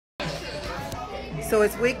So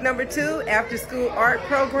it's week number 2, after school art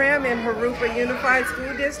program in Harupa Unified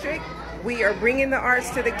School District. We are bringing the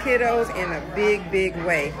arts to the kiddos in a big, big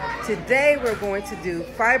way. Today we're going to do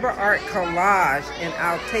fiber art collage, and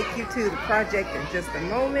I'll take you to the project in just a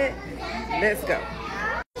moment. Let's go.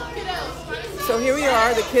 So here we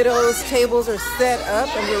are, the kiddos' tables are set up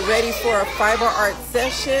and we're ready for a fiber art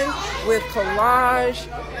session with collage,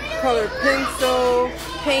 colored pencil,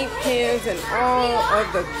 paint pens, and all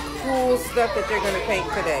of the cool stuff that they're going to paint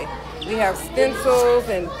today. We have stencils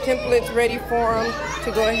and templates ready for them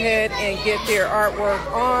to go ahead and get their artwork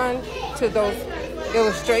on to those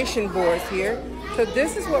illustration boards here. So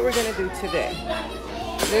this is what we're going to do today.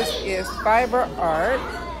 This is fiber art,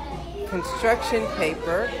 construction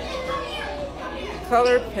paper,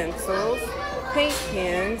 colored pencils, paint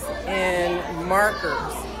pens, and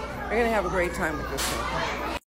markers. We're going to have a great time with this one.